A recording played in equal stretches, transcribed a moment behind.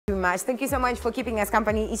much. Thank you so much for keeping us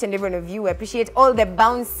company, each and every one of you. We appreciate all the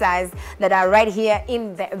bouncers that are right here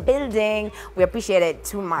in the building. We appreciate it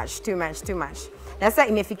too much. That's why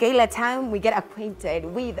imefika ile time we get acquainted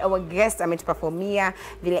with our guest ametuperformia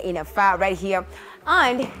vile inafaa right here.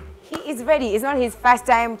 And he is ready. It's not his first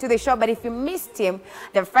time to the show, but if you missed him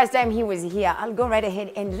the first time he was here, I'll go right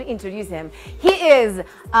ahead and reintroduce him. He is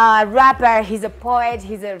a rapper, he's a poet,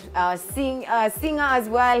 he's a singer as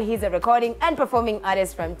well. He's a recording and performing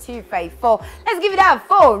artist from 254. Let's give it up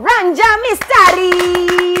for Ranja Mistari!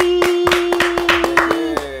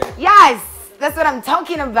 Yes! That's what I'm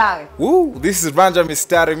talking about. Woo, this is Ranja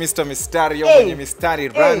Mistari, Mr. Mistari, yo mwenye Mistari,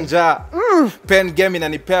 Ranja. Pen game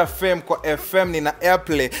inanipea fame kwa FM, nina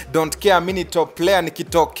airplay. Don't care, mini top player,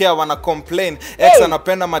 nikitokea wana complain. Ex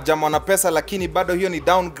anapenda majama wana pesa, lakini bado hiyo ni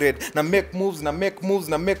downgrade. Na make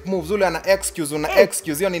moves, ule ana excuse,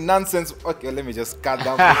 hiyo ni nonsense. Okay, let me just cut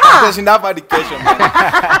down. Shinda hapa education, man.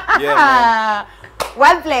 Yeah, man.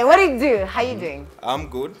 Well play, what do you do? How you doing? I'm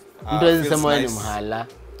good. Feels nice.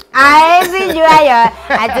 Actually,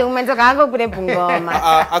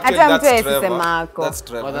 that's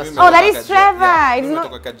Trevor. Oh, that is Trevor. It's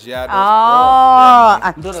not.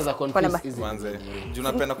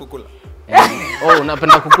 Oh,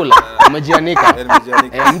 unapenda kukula. Umejianika.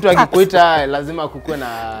 Mtu akikuita lazima kukue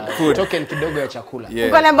na token kidogo ya chakula.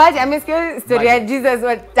 Uko na bahati, amesikia story ya Jesus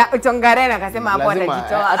wa Tongarena akasema hapo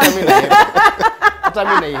anajitoa. Hata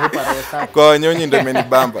mimi naihepa roho sana. Kwa Wanyonyi ndio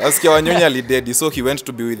amenibamba. Asikia Wanyonyi alidedi, so he went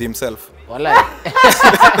to be with himself. Wallahi.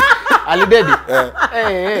 Alidedi?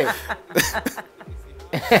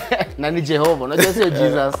 Na ni Jehovah, unajua sio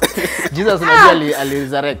Jesus. Jesus unajua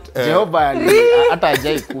aliresurrect. Jehovah hata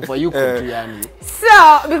hajai kufa yuko tu yani.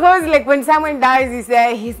 So, because like when someone dies, he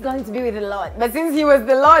say he's going to be with the Lord. But since he was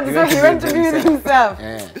the Lord, so he went to be with himself.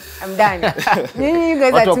 I'm done. You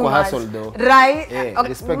guys are too much. Hustle, though. Right?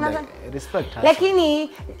 Respect her. Lakini,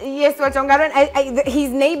 yes, his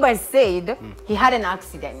neighbor said he had an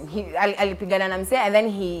accident. He alipigana na mse, and then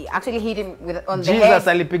he actually hit him on the head. Jesus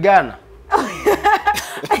alipigana.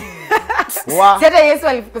 Sasa Yesu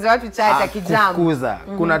alifukuza watu chacha kijamu. Kufukuza.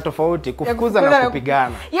 Kuna tofauti. Kufukuza na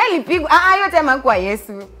kupigana. Yeye alipigwa. Hiyo tema kwa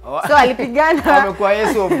Yesu. So alipigana. Amekuwa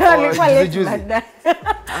Yesu juzi.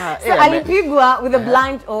 So alipigwa with a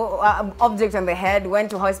blunt object on the head,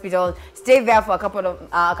 went to hospital, stayed there for a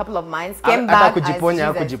couple of months, came back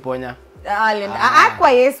kujiponya.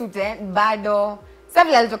 Kwa Yesu bado. Sasa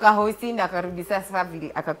vile alitoka hosi na akarudi sasa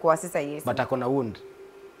vile akakuwa sasa Yesu. But akona wound.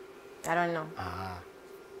 I don't know.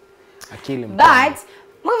 But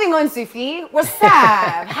moving on, Sufi, what's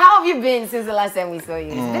up? How have you been since the last time we saw you?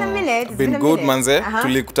 It's been a minute. It's been good, manze.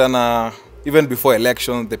 Tulikutana even before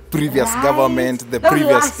election, the previous government, the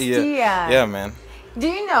previous year. Yeah, man. Do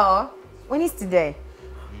you know when is today?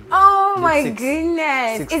 Oh my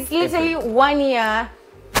goodness! It's literally 1 year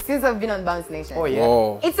since I've been on Bounce Nation. Oh yeah.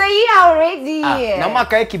 Whoa. It's a year already. Na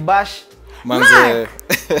mwaka kibash. Manze.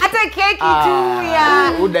 Hata keki tu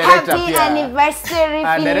ya happy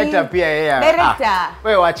anniversary. Director pia yeye. Director.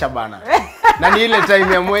 Wewe wacha bana. Na ni ile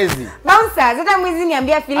time ya mwezi. Bouncers, hata mwezi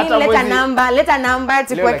niambia feeling leta number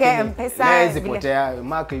tukuweke M-Pesa. Lezi potea,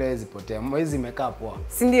 mark lezi potea. Mwezi imekaa poa.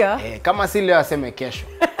 Si ndio? Kama si leo aseme kesho.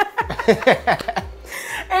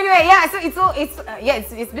 Anyway, yeah, so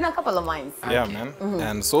it's been a couple of months. Yeah, man.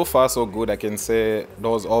 And so far so good. I can say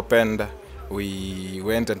doors opened. We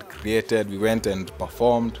went and created, we went and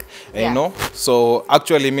performed, and you know. So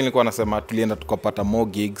actually mimi nilikuwa nasema tulienda tukapata more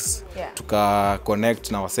gigs, tuka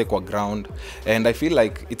connect na wase kwa ground, and I feel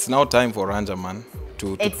like it's now time for Ranja, man,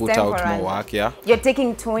 to put out more work. Yeah, you're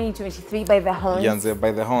taking 2023 by the horns. Yeah,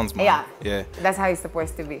 by the horns, man. Yeah, that's how it's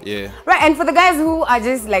supposed to be. Yeah, right. And for the guys who are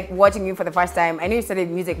just like watching you for the first time, I know you started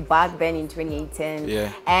music back then in 2018. Yeah,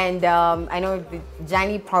 and I know the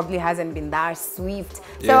journey probably hasn't been that swift.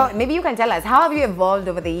 So maybe you can tell us, how have you evolved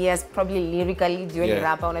over the years? Probably lyrically, doing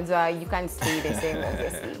rapper, you can't stay the same,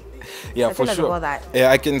 obviously. Yeah, so for sure.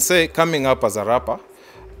 Yeah, I can say coming up as a rapper,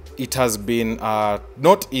 it has been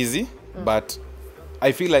not easy, but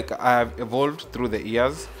I feel like I've evolved through the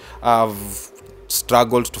years. I've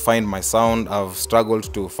struggled to find my sound. I've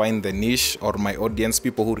struggled to find the niche or my audience,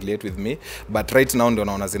 people who relate with me. But right now,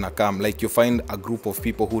 like you find a group of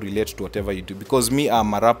people who relate to whatever you do. Because me,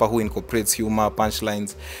 I'm a rapper who incorporates humor,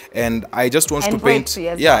 punchlines, and I just want to paint,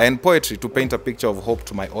 and poetry to paint a picture of hope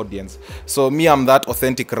to my audience. So me, I'm that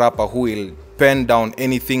authentic rapper who will pen down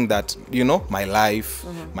anything that, you know, my life,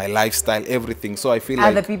 my lifestyle, everything. So I feel like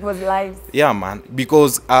other people's lives. Yeah, man.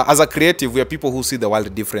 Because as a creative, we are people who see the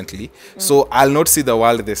world differently. So I'll not see the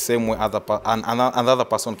world the same way another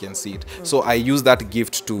person can see it. So I use that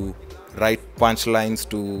gift to write punchlines,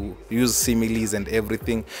 to use similes and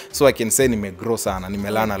everything. So I can say nimegrow sana,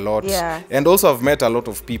 nimelearn a lot. And also I've met a lot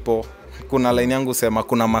of people. Kuna line yangu sema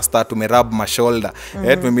kuna master tumerub my shoulder.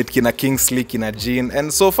 Tumemit kina King Slick, kina Jean,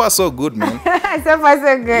 and so far so good, man. So far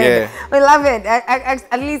so good. We love it.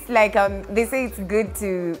 At least like they say it's good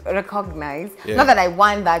to recognize. Not that I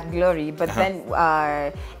want that glory, but then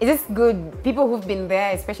it is good. People who've been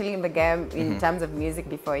there, especially in the game in terms of music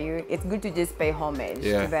before you, it's good to just pay homage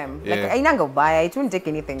to them. Like I don't go by, I won't take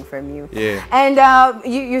anything from you. And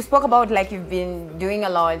you spoke about like you've been doing a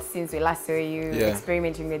lot since we last saw you,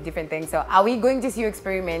 experimenting with different things. So are we going to see you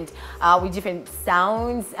experiment with different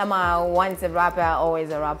sounds? Am I once a rapper,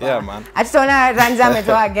 always a rapper? Yeah, man. I just wanna Ranja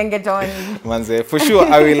metoa gengeton. Manze, for sure,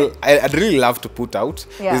 I'd really love to put out.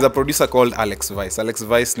 There's a producer called Alex Vice. Alex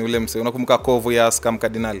Vice ni ule mse, unakumbuka Kovu ya Scam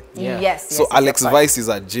Cardinal? Yes. Alex Vice is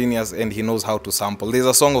a genius and he knows how to sample. There's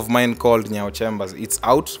a song of mine called Nyao Chambers. It's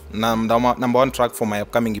out, number 1 track for my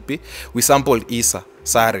upcoming EP. We sampled Isa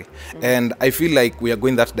Sari, and I feel like we are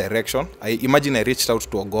going that direction. I imagine I reached out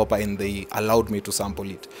to Ogopa and they allowed me to sample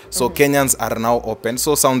it. So Kenyans are now open.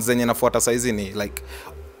 So sounds zenye nafuata saizi ni like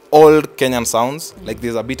old Kenyan sounds. Like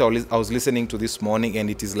there's a bit I was listening to this morning, and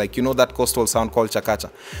it is like, you know, that coastal sound called chakacha.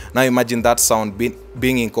 Now imagine that sound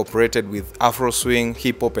being incorporated with Afro swing,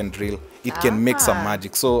 hip hop and drill. It can make some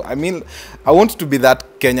magic. So I mean, I want to be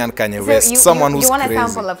that Kenyan Kanye West, someone who's crazy. You want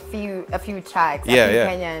to sample a few tracks,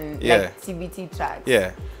 Kenyan like TBT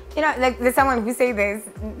tracks. You know, like there's someone who say this,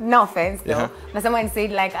 no offense though, but someone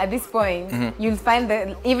said like at this point, you'll find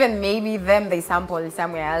that even maybe they sample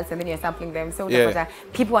somewhere else and then you're sampling them. So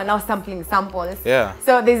people are now sampling samples.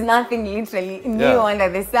 So there's nothing literally new under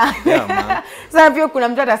the sun. So if you could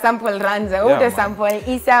sample Ranja, sample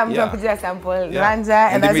Isa, sample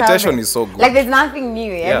Ranja, and the imitation is so good. Like there's nothing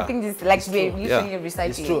new. Everything just like we're literally recycling.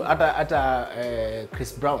 It's true. At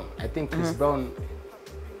Chris Brown, I think Chris Brown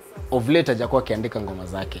of late hajakuwa akiandika ngoma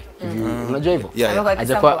zake. Unajua hivyo?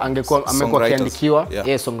 Hajakuwa amekuwa akiandikiwa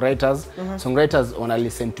songwriters. Songwriters wana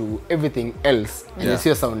listen to everything else and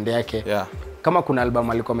sio sound yake. Kama kuna album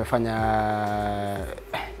alikuwa amefanya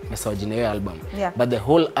Mistari album, but the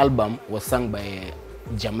whole album was sung by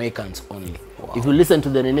Jamaicans only. If you listen to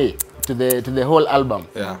the whole album,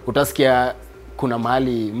 utasikia kuna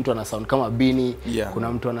mahali mtu ana sound kama Bini,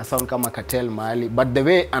 kuna mtu ana sound kama Cartel mahali, but the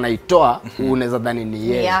way anaitoa unaweza dhani ni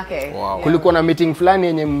yeye. Kulikuwa na meeting fulani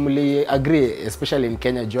yenye mli agree, especially in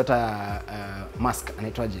Kenya, jota Mask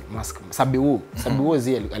anaitwaje? Mask Sabiwu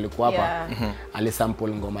zi alikuwa hapa,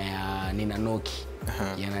 alisample ngoma ya Nina Noki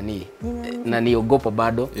ya nani Ogopa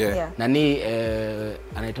bado, nani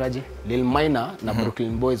anaitwaje? Lil Minor na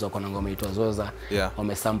Brooklyn Boys wako na ngoma inaitwa Zoza,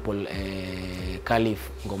 wamesample Khalif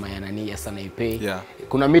ngoma ya ya Sanaipe.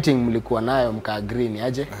 Kuna meeting mlikuwa nayo mka agree ni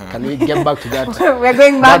aje? Can we get back to that? We're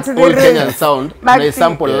going back to the old Kenyan sound. They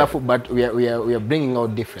sample alafu, but we are bringing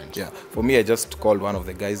out different. For me, I just called one of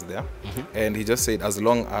the guys there, and he just said, as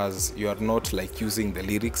long as you are not like using the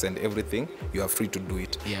lyrics and everything, you are free to do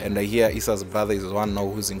it. And I hear Isa's brother is one now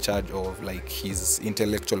who's in charge of like his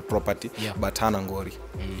intellectual property, but Hanangori.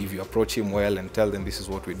 If you approach him well and tell them this is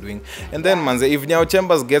what we're doing, and then manze, if Nyao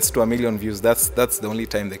Chambers gets to 1 million views, that's the only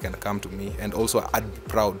time they can come to me, and also I'd be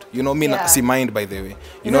proud. You know, me see mind, by the way.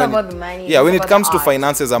 You know, about the money. When it comes to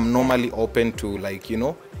finances, I'm normally open to like, you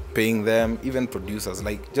know, paying them, even producers,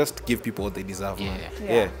 like just give people what they deserve.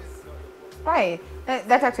 Right.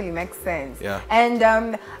 That actually makes sense.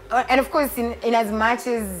 And of course, in as much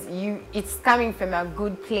as it's coming from a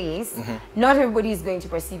good place, not everybody is going to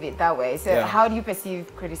perceive it that way. So how do you perceive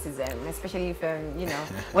criticism, especially from, you know,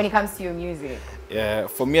 when it comes to your music?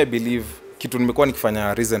 For me, I believe kitu nimekuwa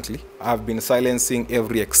nikifanya recently, I've been silencing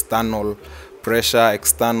every external pressure,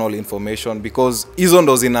 external information, because hizo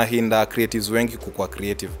ndo zinahinda creatives wengi kukua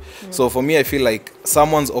creative. So for me, I feel like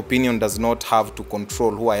someone's opinion does not have to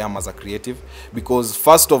control who I am as a creative, because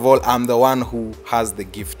first of all, I'm the one who has the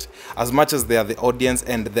gift, as much as they are the audience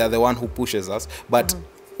and they are the one who pushes us. But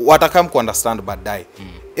what I come to understand baadaye,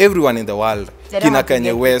 everyone in the world, kina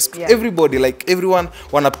Kanye West, everybody, like everyone,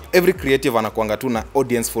 every creative anakuanga tu na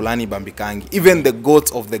audience fulani bambikangi. Even the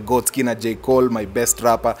goats of the goats, kina J. Cole, my best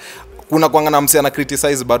rapper, kuna kwanga na mse ana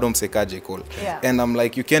criticize bado mseka J. Cole. And I'm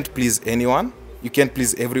like, you can't please anyone, you can't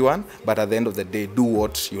please everyone, but at the end of the day, do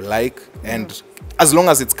what you like, and as long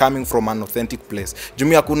as it's coming from an authentic place.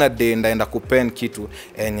 Jumi hakuna day ndaenda kupen kitu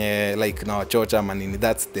enye like na wachocha manini,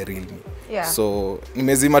 that's the real me. So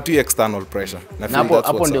nimezima tu external pressure. Na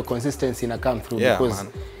hapo ndio consistency ina come through, because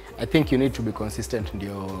I think you need to be consistent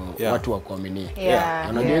ndio watu wakuaminie.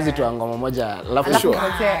 Unajua hizi tu ngoma moja alafu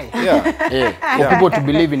for people to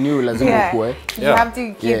believe in you lazima ukue. You have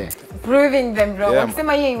to keep proving them wrong.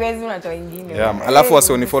 Ukisema hiyo iwezi unatoa ingine. Alafu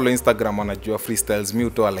wasi unifollow Instagram wanajua freestyles mi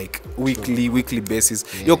utoa like weekly basis.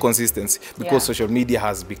 Your consistency because social media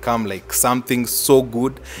has become like something so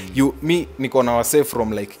good. Me niko na wase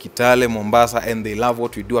from like Kitale, Mombasa, and they love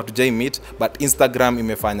what we do. Hatujai meet but Instagram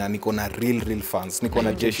imefanya niko na real fans. Niko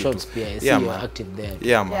na jeshi tu. You're active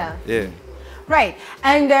there. Right,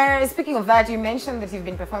 and speaking of that, you mentioned that you've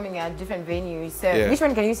been performing at different venues. So which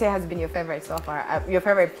one can you say has been your favorite so far? Your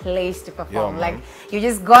favorite place to perform? Like you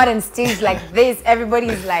just got on stage like this,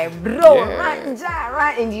 everybody's like, bro, Ranja,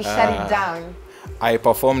 right, and you shut it down. I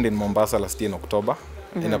performed in Mombasa last year in October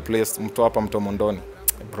in a place Mto Mondoni.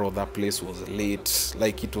 Bro, that place was late.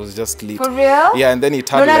 Like it was just lit. For real? Yeah, and then it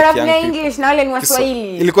had like young people. English now in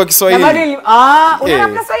Swahili. Ilikuwa Kiswahili.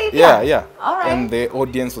 Unarap Swahili. Yeah. All right. And the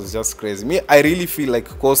audience was just crazy. Me, I really feel like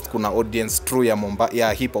Coast kuna audience true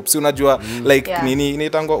ya hip hop. Si unajua like nini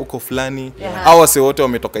inaitangwa uko fulani. Hawa se wote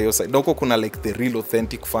wametoka hiyo side. Huko kuna like the real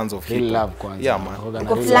authentic fans of hip hop. Yeah, man.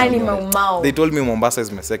 Uko fulani maumau. They told me Mombasa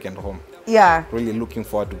is my second home. Yeah. Really looking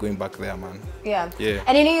forward to going back there, man. Yeah.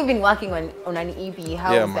 And I know you've been working on an EP.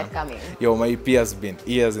 How is that coming? Yo, my EP has been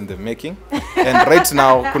years in the making. And right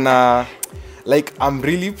now, like I'm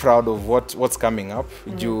really proud of what's coming up.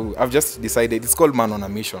 I've just decided it's called Man on a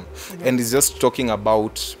Mission. And it's just talking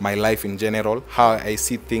about my life in general, how I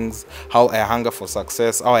see things, how I hunger for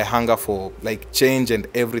success, how I hunger for like change and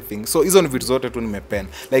everything. So hizo ni vitu zote tu nimepen.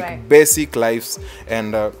 Like basic lives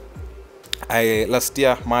and last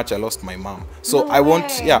year March I lost my mom. So I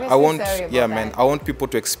want I want people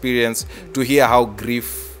to experience, to hear how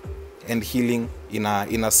grief and healing in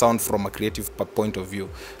a sound from a creative point of view.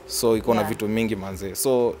 So iko na vitu mingi manze.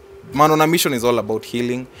 So Man on a Mission is all about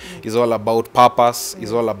healing, is all about purpose,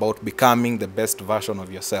 is all about becoming the best version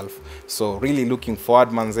of yourself. So really looking forward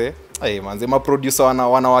manze. Hey manze, ma producer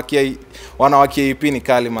wanawakia EP ni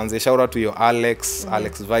kali manze. Shout out to your Alex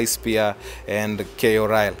Vice Pia and K.O.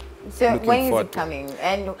 Ryle. So when is it coming?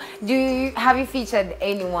 And have you featured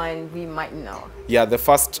anyone we might know? Yeah, the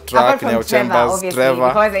first track in our Chambers, Trevor.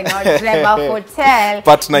 Because I know Trevor Hotel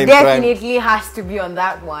Partner in definitely has to be on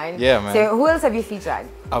that one. Yeah, man. So who else have you featured?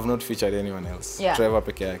 I've not featured anyone else. Trevor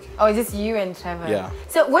peke yake. Oh, just you and Trevor. Yeah.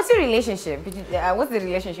 So what's your relationship? What's the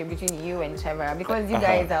relationship between you and Trevor? Because you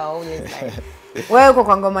guys are always like, wewe uko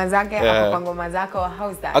kwa ngoma zake, ako kwa ngoma zako.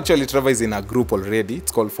 How's that? Actually, Trevor is in a group already.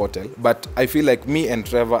 It's called Fotel. But I feel like me and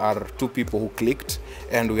Trevor are two people who clicked,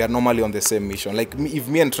 and we are normally on the same mission. Like if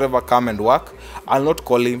me and Trevor come and work, I'll not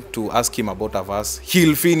call him to ask him about a verse.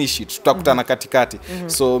 He'll finish it. Tutakutana katikati.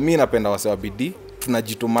 So me napenda wase wa bidii.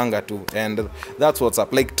 Tunajitumanga too, and that's what's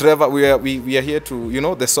up. Like Trevor, we are here to, you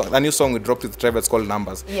know, the new song we dropped with Trevor, it's called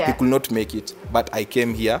Numbers. He could not make it, but I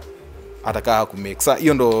came here ataka kumake. Sa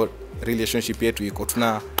hiyo ndo relationship yetu iko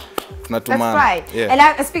That's right.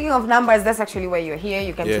 And speaking of numbers, that's actually why you're here.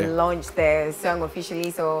 You came to launch the song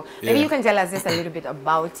officially. So maybe you can tell us just a little bit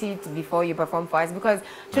about it before you perform for us, because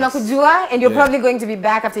tunakujua, and you're probably going to be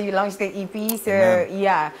back after you launch the EP.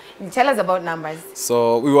 So tell us about numbers.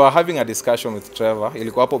 So we were having a discussion with Trevor.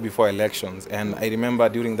 Ilikuwa hapo before elections, and I remember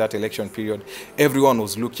during that election period, everyone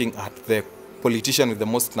was looking at the politician with the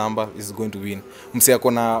most number is going to win. Mse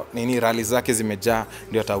akona nini rally zake zimejaa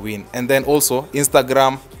ndio ata win. And then also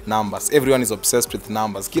Instagram numbers. Everyone is obsessed with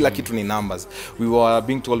numbers. Kila kitu ni numbers. We were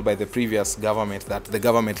being told by the previous government that the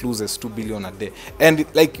government loses 2 billion a day. And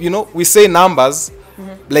like, you know, we say numbers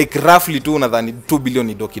like roughly tu nadhani 2 billion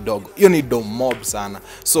ni do kidogo. Hiyo ni do mob sana.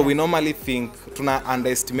 So we normally think tuna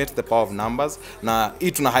underestimate the power of numbers, na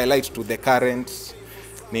hii tuna highlight to the current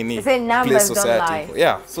nini place society.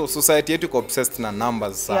 So society yetu obsessed na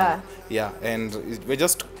numbers sana. And we're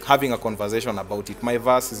just having a conversation about it. My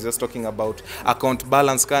verse is just talking about account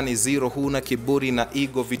balance kani zero, huna kiburi na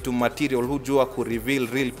ego, vitu material hujua ku reveal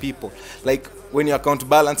real people. Like when your account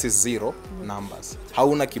balance is zero, numbers,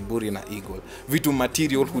 hauna kiburi na ego, vitu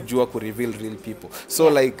material hujua ku reveal real people. So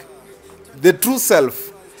like the true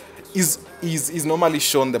self is normally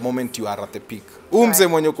shown the moment you are at the peak. Umse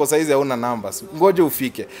mwenye uko saizi hauna numbers, ngoje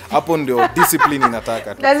ufike hapo, ndio discipline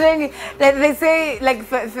inataka tu. That's when they say, like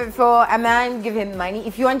for a man, give him money.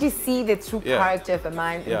 If you want to see the true character of a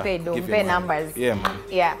man, pay numbers.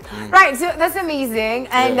 Right, so that's amazing.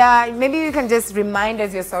 And maybe you can just remind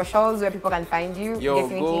us your socials where people can find you.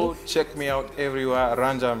 Go check me out everywhere,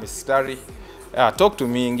 Ranja Mistari. Talk to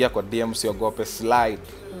me, ingia kwa DM, usiogope, slide.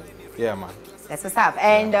 Man. That's what's up.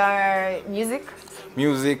 And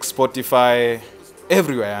music, Spotify,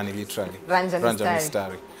 everywhere, literally. Ranja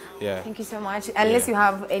Mistari. Yeah. Thank you so much. Unless you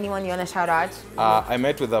have anyone you want to shout out. I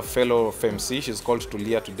met with a fellow FMC. She's called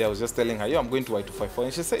Tulia today. I was just telling her, yo, I'm going to Y254.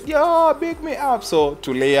 And she said, yo, big me up. So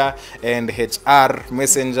Tulia and HR,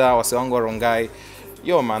 Messenger, Wasewango Rongai.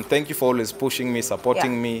 Yo, man, thank you for always pushing me,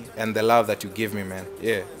 supporting me, and the love that you give me, man.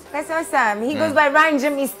 Yeah. That's awesome. He goes by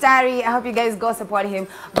Ranja Mistari. I hope you guys go support him.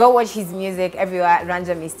 Go watch his music everywhere,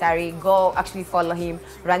 Ranja Mistari. Go actually follow him,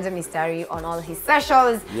 Ranja Mistari, on all his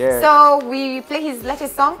socials. Yeah. So we play his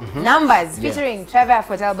latest song, Numbers, featuring Trevor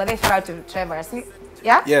Fortel. But they shout out to Trevor.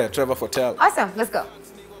 Yeah? Yeah, Trevor Fortel. Awesome. Let's go.